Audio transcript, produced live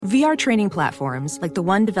VR training platforms, like the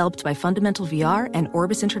one developed by Fundamental VR and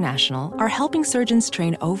Orbis International, are helping surgeons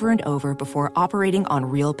train over and over before operating on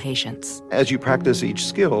real patients. As you practice each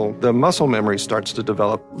skill, the muscle memory starts to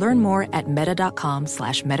develop. Learn more at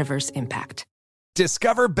meta.com/metaverseimpact.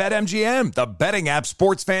 Discover BetMGM, the betting app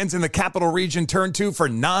sports fans in the capital region turn to for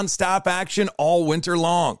nonstop action all winter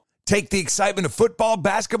long. Take the excitement of football,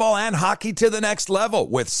 basketball, and hockey to the next level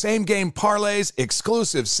with same-game parlays,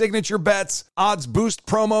 exclusive signature bets, odds boost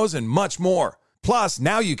promos, and much more. Plus,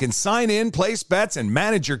 now you can sign in, place bets, and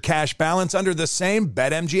manage your cash balance under the same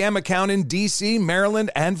BetMGM account in D.C., Maryland,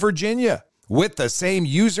 and Virginia. With the same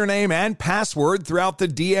username and password throughout the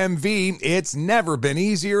DMV, it's never been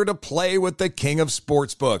easier to play with the king of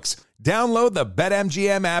sportsbooks. Download the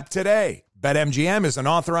BetMGM app today. BetMGM is an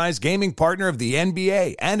authorized gaming partner of the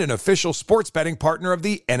NBA and an official sports betting partner of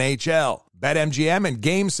the NHL. BetMGM and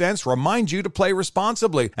GameSense remind you to play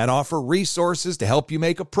responsibly and offer resources to help you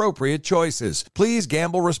make appropriate choices. Please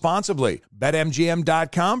gamble responsibly.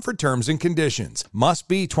 BetMGM.com for terms and conditions. Must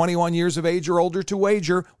be 21 years of age or older to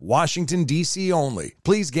wager. Washington, D.C. only.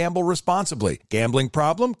 Please gamble responsibly. Gambling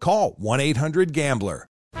problem? Call 1-800-GAMBLER.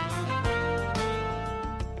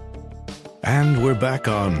 And we're back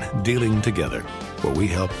on Dealing Together, where we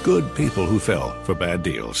help good people who fell for bad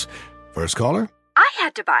deals. First caller? I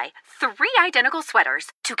had to buy 3 identical sweaters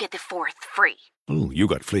to get the 4th free. Ooh, you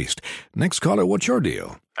got fleeced. Next caller, what's your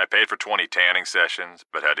deal? I paid for 20 tanning sessions,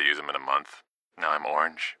 but had to use them in a month. Now I'm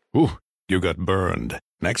orange. Ooh, you got burned.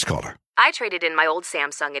 Next caller. I traded in my old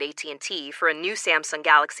Samsung at AT&T for a new Samsung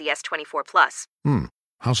Galaxy S24 Plus.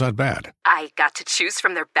 How's that bad? I got to choose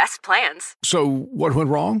from their best plans. So, what went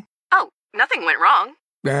wrong? Oh, nothing went wrong.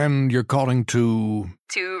 And you're calling to...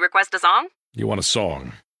 To request a song? You want a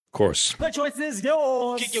song. Of course. The choice is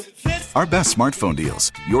yours. Our best smartphone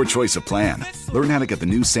deals. Your choice of plan. Learn how to get the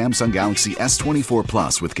new Samsung Galaxy S24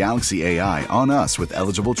 Plus with Galaxy AI on us with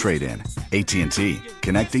eligible trade-in. AT&T.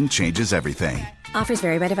 Connecting changes everything. Offers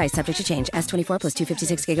vary by device. Subject to change. S24 plus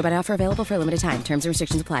 256 gigabyte offer available for a limited time. Terms and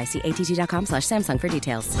restrictions apply. See att.com/Samsung for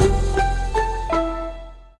details.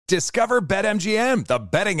 Discover BetMGM, the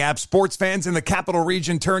betting app sports fans in the capital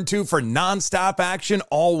region turn to for nonstop action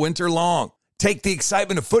all winter long. Take the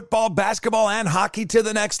excitement of football, basketball, and hockey to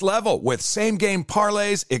the next level with same-game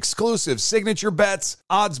parlays, exclusive signature bets,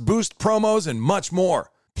 odds boost promos, and much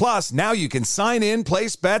more. Plus, now you can sign in,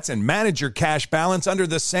 place bets, and manage your cash balance under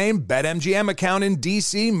the same BetMGM account in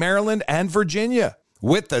D.C., Maryland, and Virginia.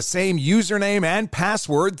 With the same username and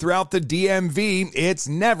password throughout the DMV, it's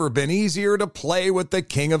never been easier to play with the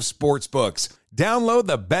king of sportsbooks. Download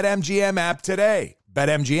the BetMGM app today.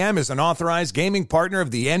 BetMGM is an authorized gaming partner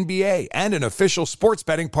of the NBA and an official sports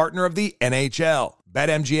betting partner of the NHL.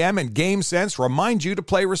 BetMGM and GameSense remind you to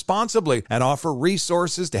play responsibly and offer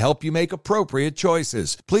resources to help you make appropriate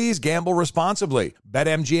choices. Please gamble responsibly.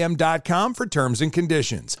 BetMGM.com for terms and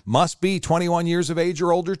conditions. Must be 21 years of age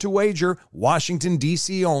or older to wager. Washington,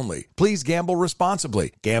 D.C. only. Please gamble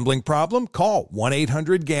responsibly. Gambling problem? Call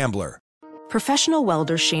 1-800-GAMBLER. Professional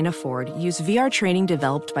welder Shayna Ford used VR training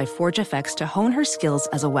developed by ForgeFX to hone her skills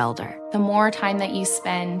as a welder. The more time that you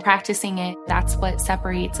spend practicing it, that's what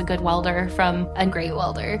separates a good welder from a great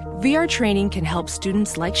welder. VR training can help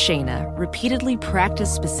students like Shayna repeatedly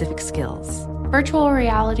practice specific skills. Virtual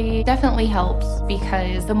reality definitely helps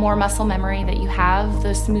because the more muscle memory that you have,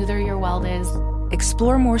 the smoother your weld is.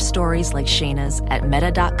 Explore more stories like Shayna's at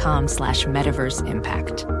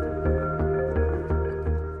meta.com/metaverseimpact.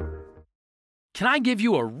 Can I give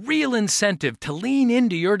you a real incentive to lean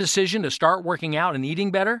into your decision to start working out and eating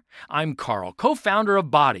better? I'm Carl, co-founder of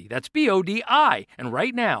BODi. That's BODI. And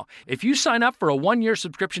right now, if you sign up for a 1-year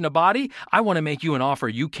subscription to BODi, I want to make you an offer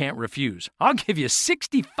you can't refuse. I'll give you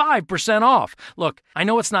 65% off. Look, I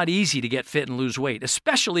know it's not easy to get fit and lose weight,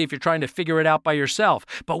 especially if you're trying to figure it out by yourself,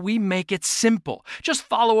 but we make it simple. Just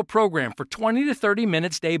follow a program for 20 to 30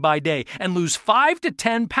 minutes day by day and lose 5 to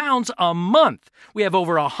 10 pounds a month. We have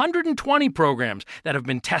over 120 programs that have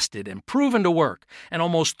been tested and proven to work, and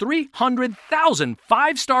almost 300,000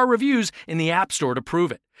 5-star reviews in the App Store to prove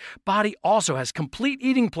it. BODi also has complete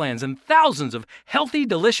eating plans and thousands of healthy,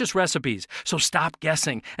 delicious recipes. So stop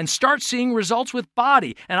guessing and start seeing results with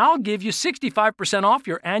BODi, and I'll give you 65% off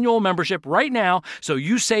your annual membership right now so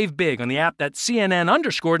you save big on the app that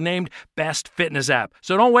CNN_ named Best Fitness App.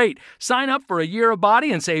 So don't wait. Sign up for a year of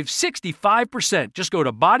BODi and save 65%. Just go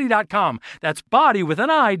to BODi.com. That's BODi with an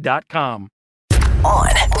I.com. On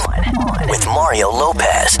with Mario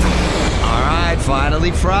Lopez. All right,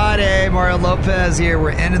 finally Friday. Mario Lopez here.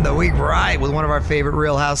 We're ending the week right with one of our favorite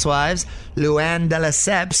Real Housewives, Luann de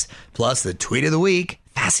Lesseps, plus the tweet of the week.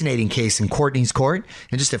 fascinating case in Courtney's court,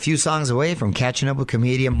 and just a few songs away from catching up with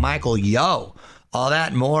comedian Michael Yo. All that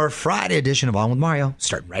and more, Friday edition of On with Mario,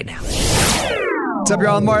 starting right now. What's up,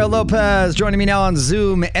 y'all? I'm Mario Lopez. Joining me now on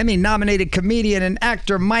Zoom, Emmy-nominated comedian and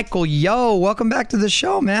actor Michael Yo. Welcome back to the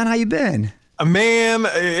show, man. How you been? Man,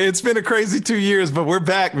 it's been a crazy 2 years, but we're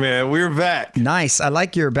back, man. We're back. Nice. I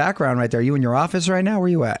like your background right there. Are you in your office right now? Where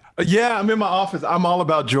you at? Yeah, I'm in my office. I'm all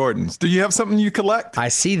about Jordans. Do you have something you collect? I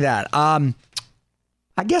see that.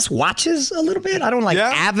 I guess watches a little bit. I don't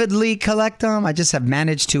avidly collect them. I just have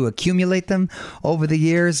managed to accumulate them over the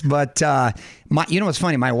years. But you know what's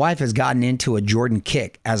funny? My wife has gotten into a Jordan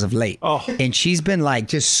kick as of late. Oh. And she's been like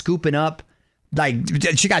just scooping up. Like,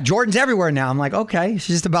 she got Jordans everywhere now. I'm like, okay,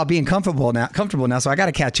 she's just about being comfortable now. So I got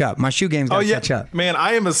to catch up. My shoe game's got to catch up. Man,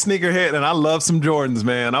 I am a sneakerhead and I love some Jordans,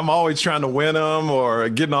 man. I'm always trying to win them or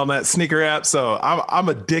getting on that sneaker app. So I'm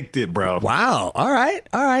addicted, bro. Wow. All right.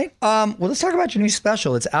 Well, let's talk about your new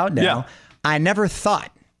special. It's out now. Yeah. I Never Thought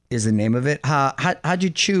is the name of it. How'd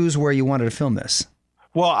you choose where you wanted to film this?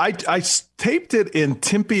 Well, I taped it in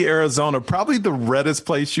Tempe, Arizona, probably the reddest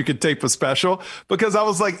place you could tape a special, because I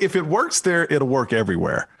was like, if it works there, it'll work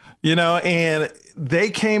everywhere, you know? And they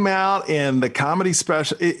came out and the comedy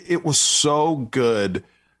special, it was so good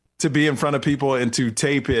to be in front of people and to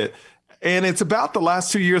tape it. And it's about the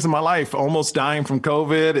last 2 years of my life, almost dying from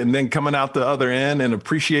COVID and then coming out the other end and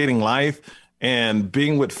appreciating life and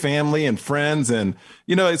being with family and friends. And,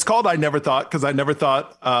 you know, it's called I Never Thought because I never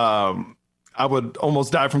thought, I would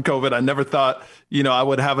almost die from COVID. I never thought, you know, I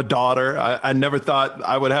would have a daughter. I never thought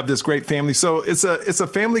I would have this great family. So it's a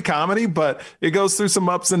family comedy, but it goes through some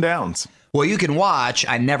ups and downs. Well, you can watch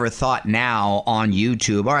I Never Thought now on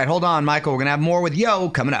YouTube. All right, hold on, Michael. We're going to have more with Yo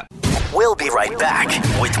coming up. We'll be right back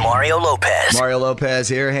with Mario Lopez. Mario Lopez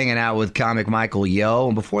here, hanging out with comic Michael Yo.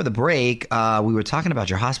 And before the break, we were talking about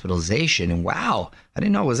your hospitalization. And wow, I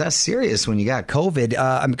didn't know it was that serious when you got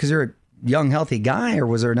COVID. Because you're a young, healthy guy, or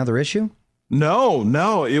was there another issue?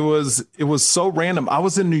 No, it was so random. I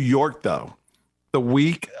was in New York though. The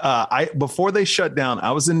week before they shut down,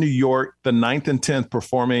 I was in New York the 9th and 10th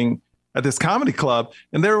performing at this comedy club,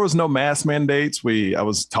 and there was no mask mandates. I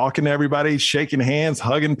was talking to everybody, shaking hands,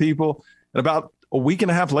 hugging people. And about a week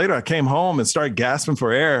and a half later, I came home and started gasping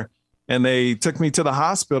for air. And they took me to the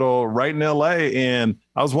hospital right in LA. And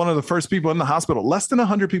I was one of the first people in the hospital. Less than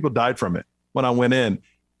 100 people died from it when I went in,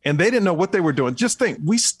 and they didn't know what they were doing. Just think,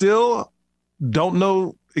 we still don't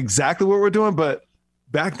know exactly what we're doing, but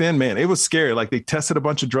back then, man, it was scary. Like, they tested a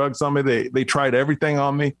bunch of drugs on me. They tried everything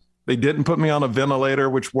on me. They didn't put me on a ventilator,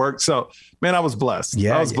 which worked. So, man, I was blessed.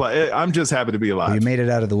 Yeah, I was blessed. I'm just happy to be alive. Well, you made it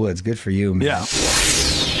out of the woods. Good for you, man. Yeah.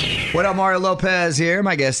 What up, Mario Lopez here.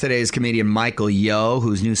 My guest today is comedian Michael Yo,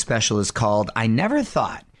 whose new special is called I Never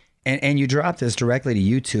Thought. And you dropped this directly to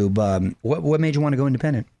YouTube. What made you want to go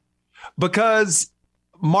independent? Because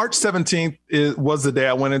March 17th was the day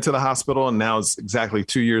I went into the hospital, and now it's exactly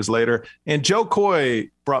 2 years later. And Joe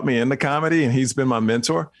Coy brought me into comedy, and he's been my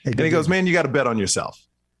mentor. And he goes, man, you got to bet on yourself.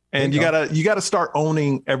 And you gotta start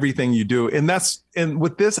owning everything you do. And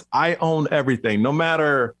with this, I own everything. No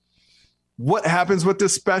matter what happens with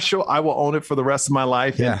this special, I will own it for the rest of my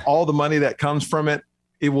life. Yeah. And all the money that comes from it,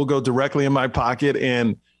 it will go directly in my pocket.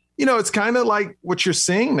 And you know, it's kind of like what you're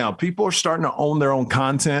seeing now. People are starting to own their own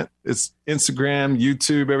content. It's Instagram,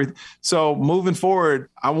 YouTube, everything. So moving forward,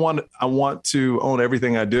 I want to own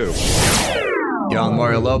everything I do. Young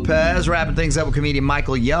Mario Lopez, wrapping things up with comedian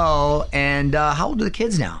Michael Yo. And how old are the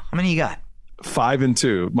kids now? How many you got? 5 and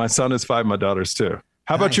 2. My son is 5. My daughter's 2.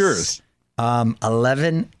 How about yours?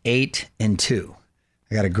 11, 8, and 2.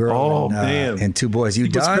 I got a girl and 2 boys.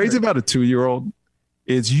 What's crazy about a 2-year-old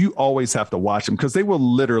is you always have to watch them because they will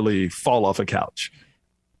literally fall off a couch.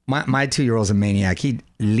 My 2-year-old's a maniac. He's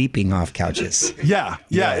leaping off couches. Yeah.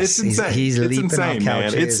 Yes, it's insane. He's it's leaping insane,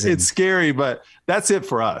 off couches. Man. It's scary, but that's it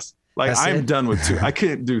for us. Like, I'm done with 2. I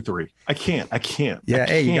can't do 3. I can't. Yeah.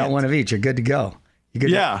 Hey, you got one of each. You're good to go.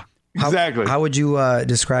 Exactly. How would you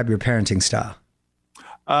describe your parenting style?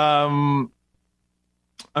 I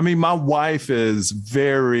mean, my wife is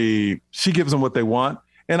she gives them what they want,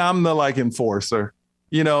 and I'm the enforcer,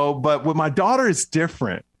 you know, but with my daughter, it's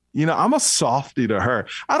different. You know, I'm a softie to her.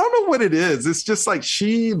 I don't know what it is. It's just like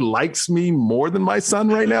she likes me more than my son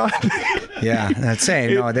right now. Yeah, that's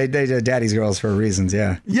saying. No, they're daddy's girls for reasons.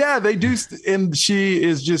 Yeah. Yeah, they do. And she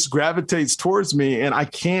is just gravitates towards me. And I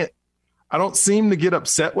don't seem to get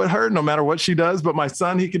upset with her no matter what she does. But my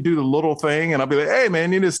son, he can do the little thing. And I'll be like, hey,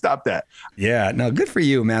 man, you need to stop that. Yeah, no, good for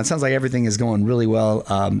you, man. It sounds like everything is going really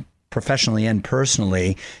well professionally and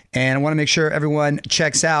personally. And I want to make sure everyone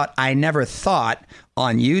checks out I Never Thought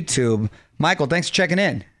on YouTube. Michael, thanks for checking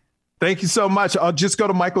in. Thank you so much. I'll just go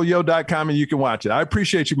to michaelyo.com and you can watch it. I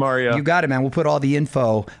appreciate you, Mario. You got it, man. We'll put all the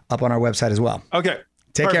info up on our website as well. Okay.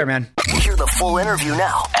 Take care, man. Hear the full interview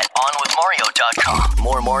now at onwithmario.com.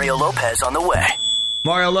 More Mario Lopez on the way.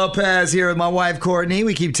 Mario Lopez here with my wife, Courtney.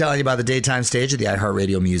 We keep telling you about the daytime stage of the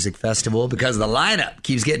iHeartRadio Music Festival because the lineup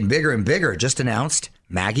keeps getting bigger and bigger. Just announced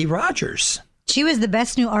Maggie Rogers. She was the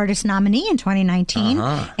Best New Artist nominee in 2019.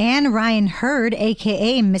 And Ryan Hurd,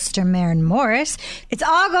 a.k.a. Mr. Maren Morris. It's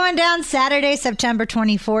all going down Saturday, September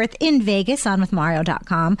 24th in Vegas,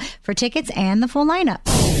 onwithmario.com for tickets and the full lineup.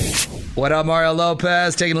 What up, Mario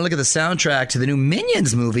Lopez? Taking a look at the soundtrack to the new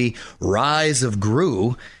Minions movie, Rise of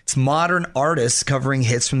Gru. It's modern artists covering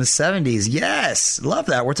hits from the 70s. Yes, love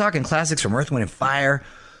that. We're talking classics from Earth, Wind & Fire,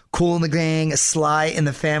 Kool and the Gang, Sly and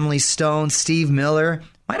the Family Stone, Steve Miller.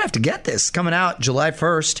 Might have to get this. Coming out July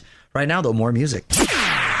 1st. Right now, though, more music.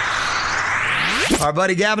 Our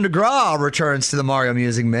buddy Gavin DeGraw returns to the Mario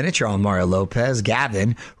Music Minute. You're on Mario Lopez.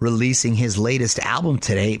 Gavin releasing his latest album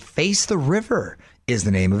today, Face the River is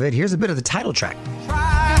the name of it. Here's a bit of the title track.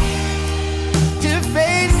 Try to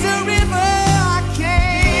face the river, I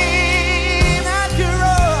came after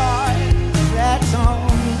all. That's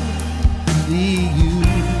only you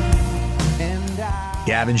and I.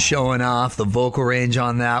 Gavin showing off the vocal range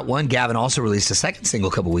on that one. Gavin also released a second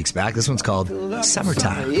single a couple weeks back. This one's called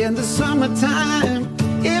Summertime. In the summertime,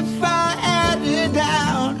 if I had it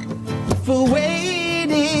out for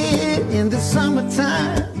waiting in the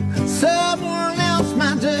summertime, someone else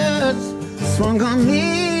might just swung on me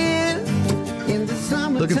in the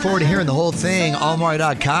summertime. Looking forward to hearing the whole thing.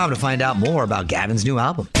 Allmario.com to find out more about Gavin's new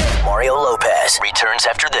album. Mario Lopez returns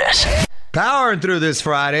after this. Powering through this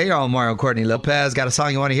Friday, you're on Mario Courtney Lopez. Got a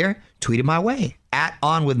song you want to hear? Tweet it my way at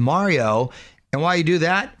On With Mario. And while you do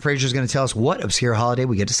that, Fraser's going to tell us what obscure holiday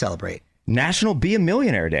we get to celebrate. National Be a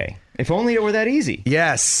Millionaire Day. If only it were that easy.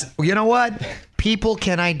 Yes. Well, you know what? People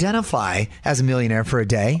can identify as a millionaire for a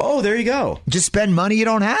day. Oh, there you go. Just spend money you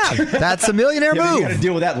don't have. That's a millionaire move. You got to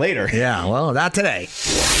deal with that later. Yeah, well, not today.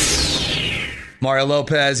 Mario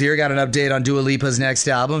Lopez here. Got an update on Dua Lipa's next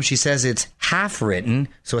album. She says it's half written,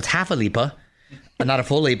 so it's half a Lipa, but not a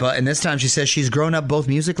full Lipa. And this time she says she's grown up both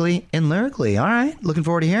musically and lyrically. All right, looking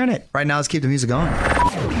forward to hearing it. Right now, let's keep the music going.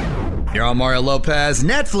 You're on Mario Lopez.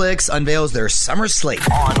 Netflix unveils their summer slate.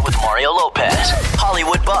 On with Mario Lopez.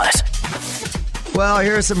 Hollywood Buzz. Well,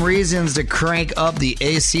 here are some reasons to crank up the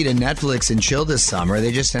AC to Netflix and chill this summer.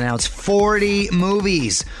 They just announced 40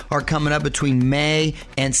 movies are coming up between May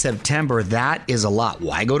and September. That is a lot.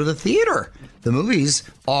 Why go to the theater? The movies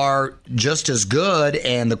are just as good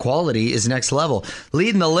and the quality is next level.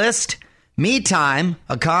 Leading the list, Me Time,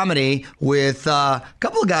 a comedy with a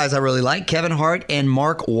couple of guys I really like, Kevin Hart and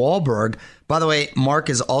Mark Wahlberg. By the way, Mark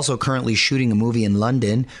is also currently shooting a movie in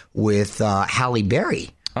London with Halle Berry.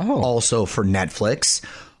 Oh. Also for Netflix.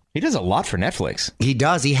 He does a lot for Netflix. He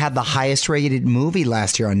does. He had the highest rated movie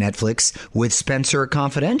last year on Netflix with Spencer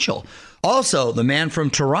Confidential. Also, The Man from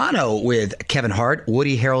Toronto with Kevin Hart,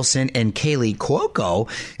 Woody Harrelson, and Kaylee Cuoco.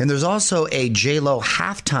 And there's also a J-Lo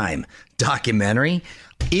halftime documentary.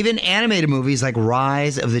 Even animated movies like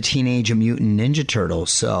Rise of the Teenage Mutant Ninja Turtles.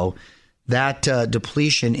 So that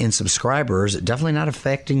depletion in subscribers definitely not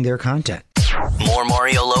affecting their content. More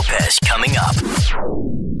Mario Lopez coming up.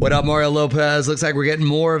 What up, Mario Lopez? Looks like we're getting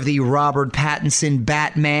more of the Robert Pattinson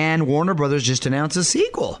Batman. Warner Brothers just announced a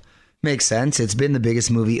sequel. Makes sense. It's been the biggest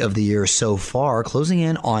movie of the year so far, closing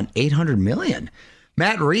in on $800 million.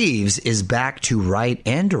 Matt Reeves is back to write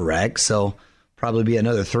and direct, so probably be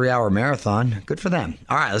another 3-hour marathon. Good for them.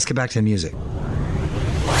 All right, let's get back to the music.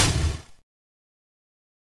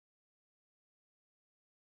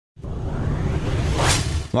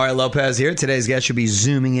 Mario Lopez here. Today's guest should be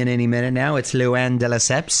zooming in any minute now. It's Luann de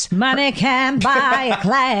Lesseps. Money can't buy a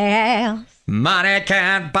class. Money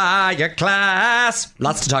can't buy your class.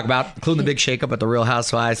 Lots to talk about, including the big shakeup at the Real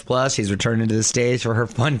Housewives. Plus, she's returning to the stage for her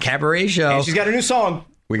fun cabaret show. And she's got a new song.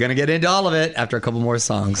 We're going to get into all of it after a couple more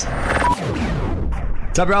songs.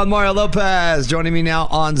 What's up, y'all? Mario Lopez joining me now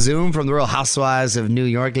on Zoom from the Real Housewives of New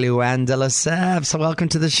York, Luann de Lesseps. So welcome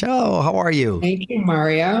to the show. How are you? Thank you,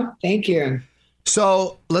 Mario. Thank you.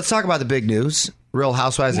 So let's talk about the big news. Real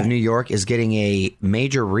Housewives of New York is getting a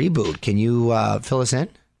major reboot. Can you fill us in?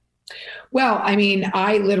 Well, I mean,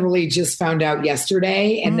 I literally just found out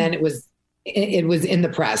yesterday, and then it was in the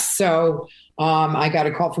press. So I got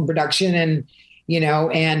a call from production, and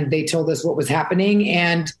and they told us what was happening,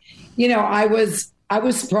 and I was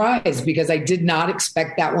surprised because I did not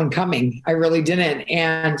expect that one coming. I really didn't,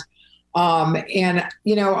 and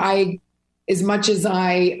I. As much as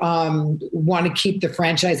I want to keep the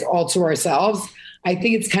franchise all to ourselves, I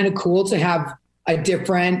think it's kind of cool to have a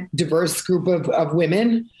different, diverse group of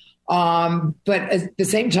women. But at the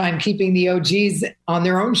same time, keeping the OGs on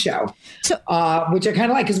their own show, which I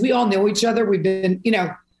kind of like because we all know each other. We've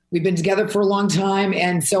been together for a long time.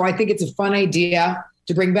 And so I think it's a fun idea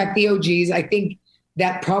to bring back the OGs. I think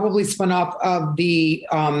that probably spun off of the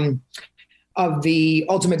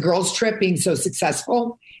Ultimate Girls Trip being so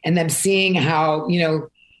successful and them seeing how,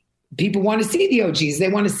 people want to see the OGs. They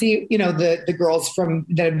want to see, the girls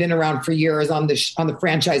that have been around for years on the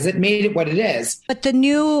franchise that made it what it is. But the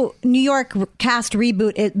new New York cast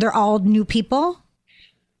reboot, they're all new people?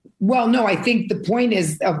 Well, no, I think the point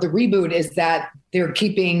of the reboot is that they're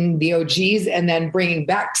keeping the OGs and then bringing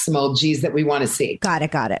back some OGs that we want to see. Got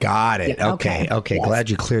it. Yeah. Okay. Yes. Glad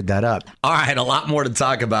you cleared that up. All right, a lot more to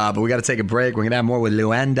talk about, but we got to take a break. We're going to have more with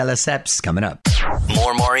Luann de Lesseps coming up.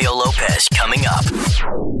 More Mario Lopez coming up.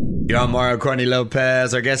 You're on Mario Courtney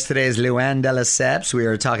Lopez. Our guest today is Luann de Lesseps. We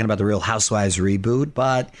are talking about the Real Housewives reboot,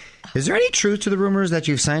 but is there any truth to the rumors that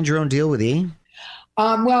you've signed your own deal with E?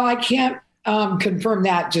 Well, I can't confirm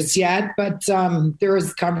that just yet, but there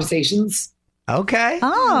is conversations. Okay.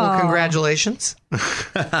 Well, congratulations. All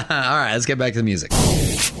right, let's get back to the music.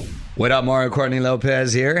 What up, Mario Courtney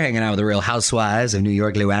Lopez here, hanging out with the Real Housewives of New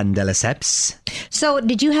York, Luann de Lesseps. So,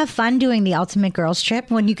 did you have fun doing the Ultimate Girls Trip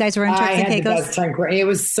when you guys were in Turks and Caicos? I had the best time. It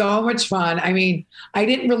was so much fun. I mean, I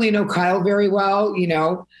didn't really know Kyle very well,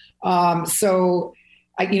 so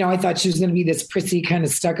I thought she was going to be this prissy kind of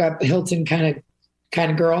stuck-up Hilton kind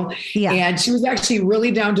of girl. Yeah. And she was actually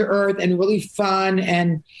really down to earth and really fun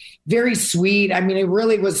and very sweet. I mean, I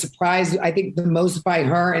really was surprised, I think, the most by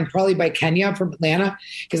her and probably by Kenya from Atlanta,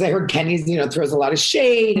 because I heard Kenya's, throws a lot of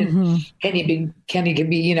shade and Kenya can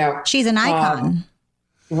be, she's an icon.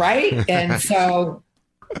 Right. And so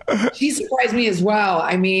she surprised me as well.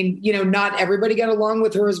 I mean, not everybody got along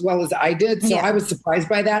with her as well as I did. So I was surprised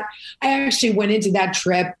by that. I actually went into that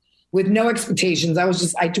trip with no expectations. I was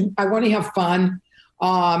just, I want to have fun.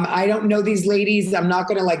 I don't know these ladies. I'm not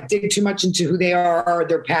going to dig too much into who they are,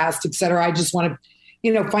 their past, et cetera. I just want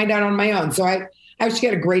to, find out on my own. So I actually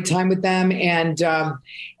had a great time with them and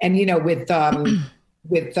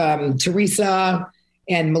with Teresa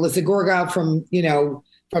and Melissa Gorga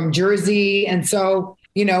from Jersey. And so,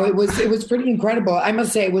 it was pretty incredible. I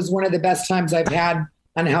must say it was one of the best times I've had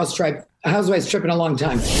on a Housewives trip in a long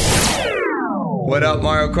time. What up,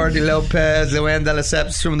 Mario Courtney Lopez? Luann de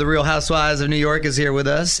Lesseps from the Real Housewives of New York is here with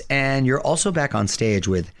us. And you're also back on stage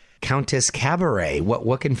with Countess Cabaret.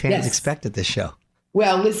 What can fans expect at this show?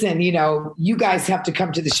 Well, listen, you guys have to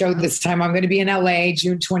come to the show this time. I'm going to be in LA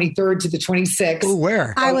June 23rd to the 26th. Ooh,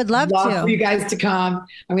 where? I would love to. For you guys to come.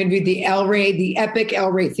 I'm going to be at the epic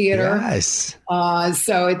El Rey Theater. Yes.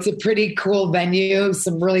 So it's a pretty cool venue.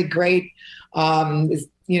 Some really great,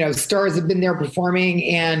 stars have been there performing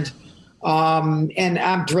and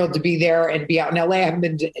I'm thrilled to be there and be out in LA. I haven't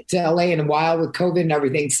been to LA in a while with COVID and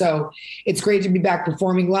everything. So it's great to be back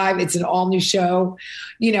performing live. It's an all new show.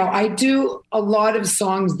 I do a lot of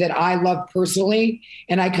songs that I love personally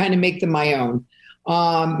and I kind of make them my own.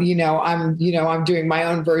 I'm doing my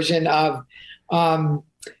own version of,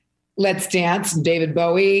 Let's Dance, David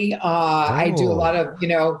Bowie. I do a lot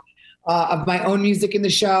of my own music in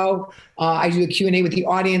the show. I do a Q&A with the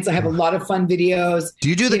audience. I have a lot of fun videos. Do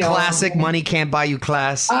you do the classic Money Can't Buy You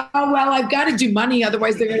class? Well, I've got to do money.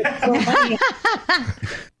 Otherwise, they're going to throw money.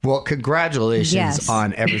 Well, congratulations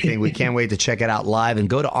on everything. We can't wait to check it out live. And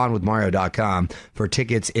go to onwithmario.com for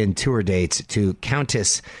tickets and tour dates to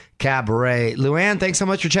Countess Cabaret. Luann, thanks so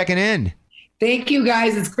much for checking in. Thank you,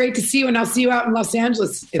 guys. It's great to see you. And I'll see you out in Los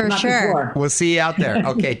Angeles. For sure. Before. We'll see you out there.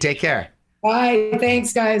 Okay, take care. Bye.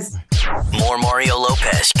 Thanks, guys. More Mario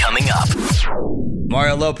Lopez coming up.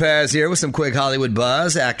 Mario Lopez here with some quick Hollywood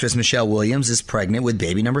buzz. Actress Michelle Williams is pregnant with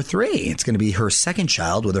baby number 3. It's going to be her second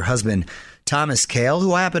child with her husband, Thomas Kail,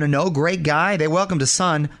 who I happen to know. Great guy. They welcomed a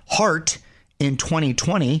son, Hart, in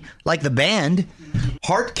 2020. Like the band.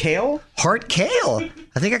 Hart Kail? Hart Kail.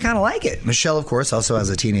 I think I kind of like it. Michelle, of course, also has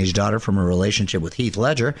a teenage daughter from her relationship with Heath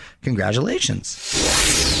Ledger. Congratulations.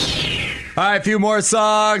 All right, a few more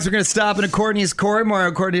songs. We're going to stop in a Courtney's Court.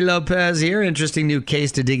 Mario Courtney Lopez here. Interesting new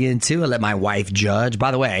case to dig into. I'll let my wife judge.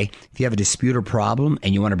 By the way, if you have a dispute or problem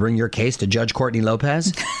and you want to bring your case to Judge Courtney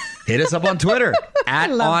Lopez, hit us up on Twitter at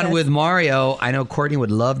OnWithMario. I know Courtney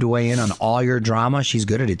would love to weigh in on all your drama. She's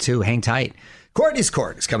good at it, too. Hang tight. Courtney's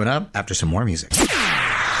Court is coming up after some more music.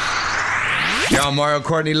 Yo, Mario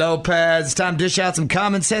Courtney Lopez. It's time to dish out some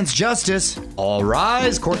common sense justice. All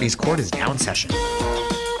rise. Courtney's Court is now in session.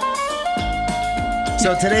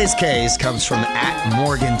 So today's case comes from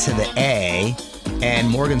 @Morgan to the A. And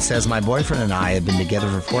Morgan says, my boyfriend and I have been together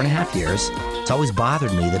for 4.5 years. It's always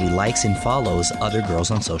bothered me that he likes and follows other girls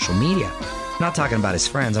on social media. I'm not talking about his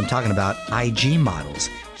friends. I'm talking about IG models.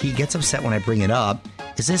 He gets upset when I bring it up.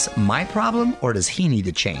 Is this my problem or does he need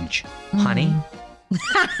to change? Honey?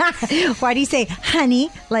 Why do you say honey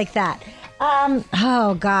like that?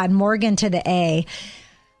 Oh, God. Morgan to the A.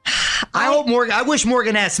 I wish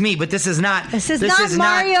Morgan asked me, but this is not. This is not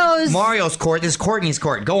Mario's court. This is Courtney's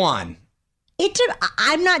court. Go on.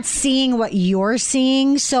 I'm not seeing what you're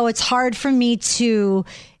seeing, so it's hard for me to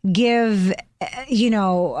give, well, you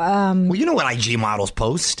know what IG models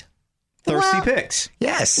post? Thirsty pics.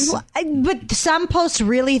 Yes. But some post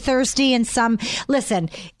really thirsty and some... Listen,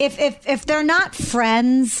 if they're not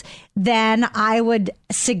friends, then I would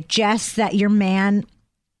suggest that your man...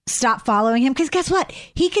 stop following him, because guess what?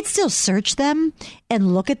 He could still search them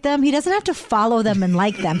and look at them. He doesn't have to follow them and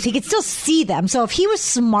like them. So he could still see them. So if he was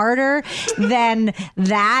smarter than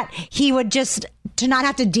that, he would just, to not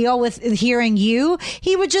have to deal with hearing you,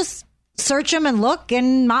 he would just search them and look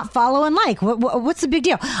and not follow and like. What's the big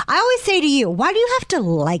deal? I always say to you, why do you have to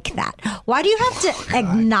like that? Why do you have to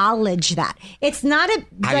acknowledge that? It's not a...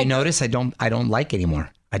 Have you noticed I don't like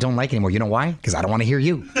anymore? I don't like anymore. You know why? Because I don't want to hear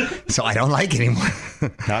you. So I don't like anymore.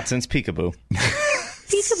 Not since Peekaboo.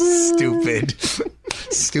 Peekaboo.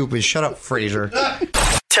 Stupid. Shut up, Fraser.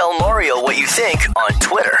 Tell Mario what you think on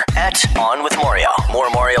Twitter @OnWithMario. More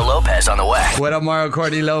Mario Lopez on the way. What up, Mario?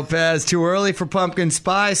 Courtney Lopez. Too early for pumpkin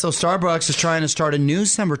spice, so Starbucks is trying to start a new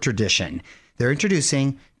summer tradition. They're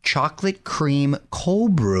introducing chocolate cream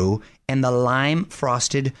cold brew and the lime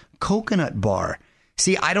frosted coconut bar.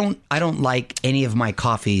 See, I don't like any of my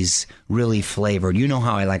coffees really flavored. You know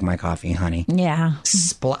how I like my coffee, honey. Yeah.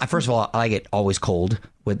 First of all, I like it always cold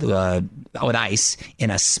with ice in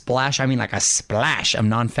a splash. I mean, like a splash of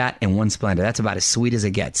non-fat and one Splenda. That's about as sweet as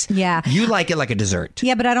it gets. Yeah. You like it like a dessert.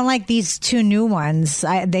 Yeah, but I don't like these two new ones.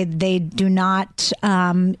 They do not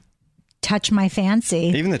touch my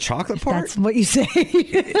fancy. Even the chocolate part? That's what you say.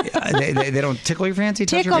 they don't tickle your fancy?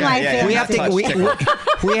 Tickle my fancy.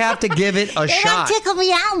 We have to give it a shot. They don't tickle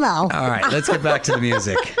me out, though. All right, let's get back to the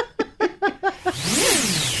music.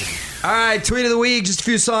 All right, tweet of the week, just a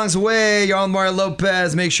few songs away. You're on Mario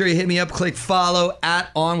Lopez. Make sure you hit me up, click follow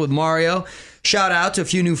 @OnWithMario. Shout out to a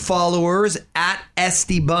few new followers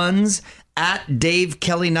 @SDBuns,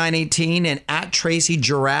 @DaveKelly918, and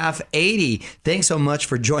 @TracyGiraffe80. Thanks so much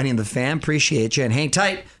for joining the fam. Appreciate you. And hang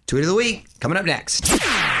tight. Tweet of the week coming up next.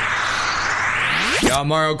 Y'all,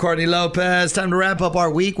 Mario Courtney Lopez. Time to wrap up our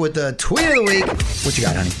week with the tweet of the week. What you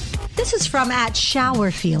got, honey? This is from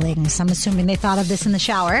 @ShowerFeelings. I'm assuming they thought of this in the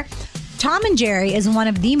shower. Tom and Jerry is one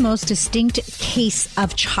of the most distinct case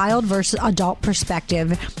of child versus adult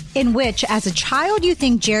perspective, in which, as a child, you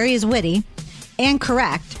think Jerry is witty and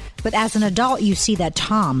correct, but as an adult, you see that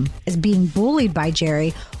Tom is being bullied by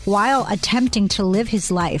Jerry while attempting to live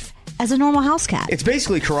his life as a normal house cat. It's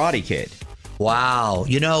basically Karate Kid. Wow.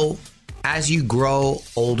 You know, as you grow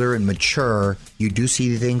older and mature, you do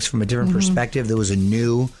see things from a different perspective. There was a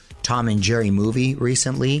new Tom and Jerry movie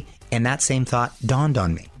recently, and that same thought dawned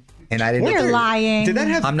on me. And I didn't. You're lying. Did that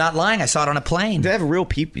have? I'm not lying. I saw it on a plane. Did they have real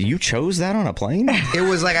people? You chose that on a plane? It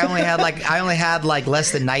was like I only had like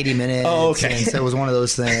less than 90 minutes. Oh, okay. And so it was one of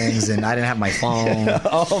those things, and I didn't have my phone.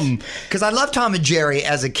 Because I loved Tom and Jerry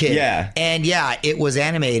as a kid. Yeah. And yeah, it was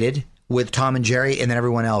animated with Tom and Jerry, and then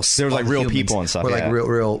everyone else. There was like real people and stuff. Were like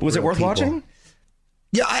real. Was it worth watching?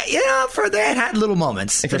 Yeah, for that, it had little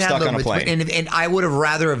moments. If you're stuck on a plane. And I would have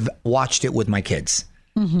rather have watched it with my kids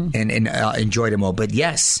and enjoyed it more. But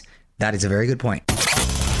yes, that is a very good point.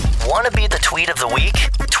 Want to be the tweet of the week?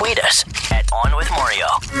 Tweet us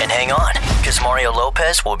 @OnWithMario. And hang on, because Mario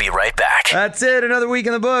Lopez will be right back. That's it. Another week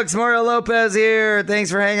in the books. Mario Lopez here. Thanks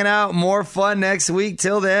for hanging out. More fun next week.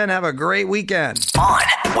 Till then, have a great weekend. On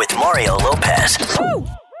with Mario Lopez. Woo!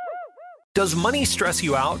 Does money stress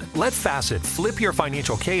you out? Let Facet flip your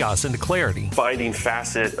financial chaos into clarity. Finding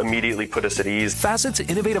Facet immediately put us at ease. Facet's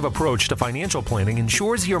innovative approach to financial planning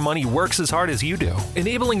ensures your money works as hard as you do,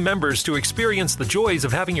 enabling members to experience the joys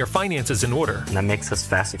of having your finances in order. And that makes us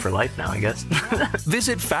Facet for life now, I guess.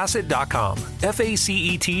 Visit Facet.com,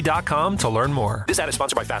 FACET.com to learn more. This ad is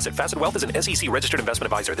sponsored by Facet. Facet Wealth is an SEC registered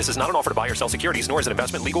investment advisor. This is not an offer to buy or sell securities, nor is it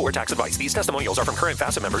investment, legal, or tax advice. These testimonials are from current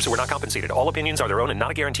Facet members who are not compensated. All opinions are their own and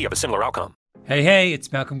not a guarantee of a similar outcome. Hey,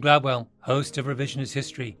 it's Malcolm Gladwell, host of Revisionist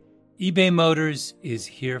History. eBay Motors is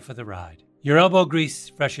here for the ride. Your elbow grease,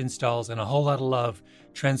 fresh installs, and a whole lot of love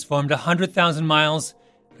transformed 100,000 miles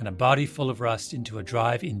and a body full of rust into a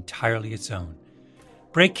drive entirely its own.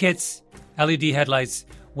 Brake kits, LED headlights,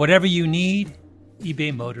 whatever you need,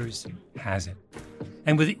 eBay Motors has it.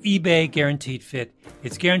 And with eBay Guaranteed Fit,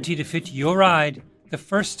 it's guaranteed to fit your ride the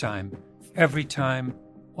first time, every time,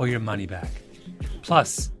 or your money back.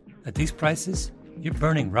 Plus, at these prices, you're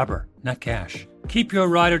burning rubber, not cash. Keep your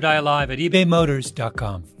ride or die alive at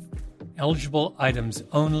ebaymotors.com. Eligible items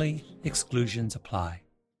only. Exclusions apply.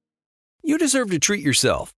 You deserve to treat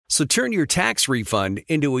yourself, so turn your tax refund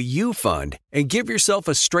into a U fund and give yourself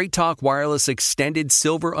a Straight Talk Wireless Extended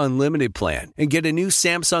Silver Unlimited plan and get a new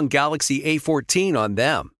Samsung Galaxy A14 on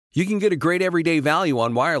them. You can get a great everyday value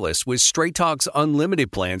on wireless with Straight Talk's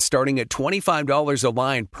Unlimited plan starting at $25 a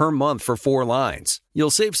line per month for 4 lines.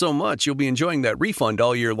 You'll save so much you'll be enjoying that refund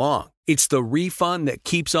all year long. It's the refund that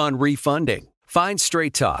keeps on refunding. Find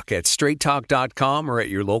Straight Talk at straighttalk.com or at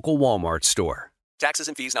your local Walmart store. Taxes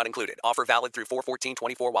and fees not included. Offer valid through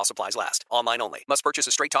 4/14/24 while supplies last. Online only. Must purchase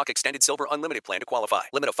a Straight Talk Extended Silver Unlimited plan to qualify.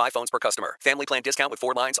 Limit of 5 phones per customer. Family plan discount with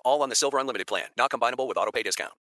 4 lines, all on the Silver Unlimited plan. Not combinable with autopay discount.